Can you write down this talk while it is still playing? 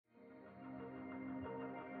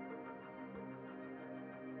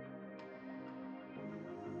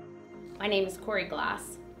My name is Corey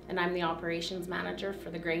Glass, and I'm the operations manager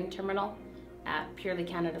for the grain terminal at Purely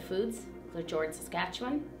Canada Foods, Lajord,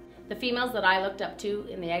 Saskatchewan. The females that I looked up to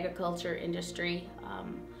in the agriculture industry,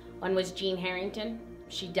 one was Jean Harrington.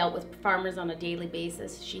 She dealt with farmers on a daily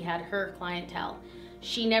basis. She had her clientele.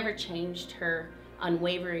 She never changed her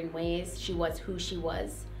unwavering ways. She was who she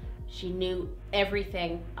was. She knew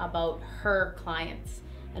everything about her clients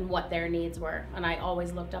and what their needs were, and I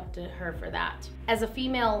always looked up to her for that. As a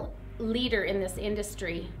female leader in this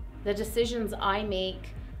industry, the decisions I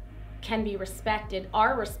make can be respected,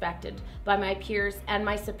 are respected by my peers and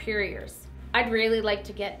my superiors. I'd really like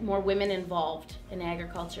to get more women involved in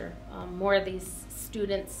agriculture, more of these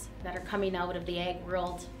students that are coming out of the ag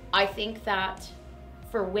world. I think that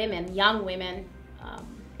for women, young women,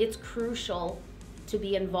 it's crucial to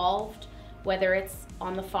be involved, whether it's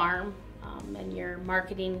on the farm and you're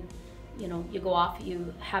marketing, you go off,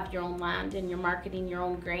 you have your own land and you're marketing your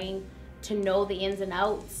own grain, to know the ins and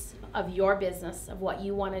outs of your business, of what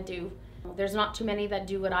you want to do. There's not too many that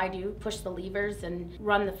do what I do, push the levers and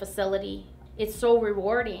run the facility. It's so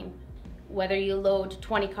rewarding, whether you load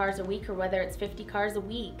 20 cars a week or whether it's 50 cars a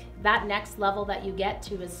week. That next level that you get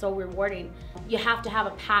to is so rewarding. You have to have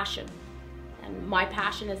a passion, and my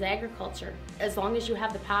passion is agriculture. As long as you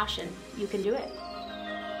have the passion, you can do it.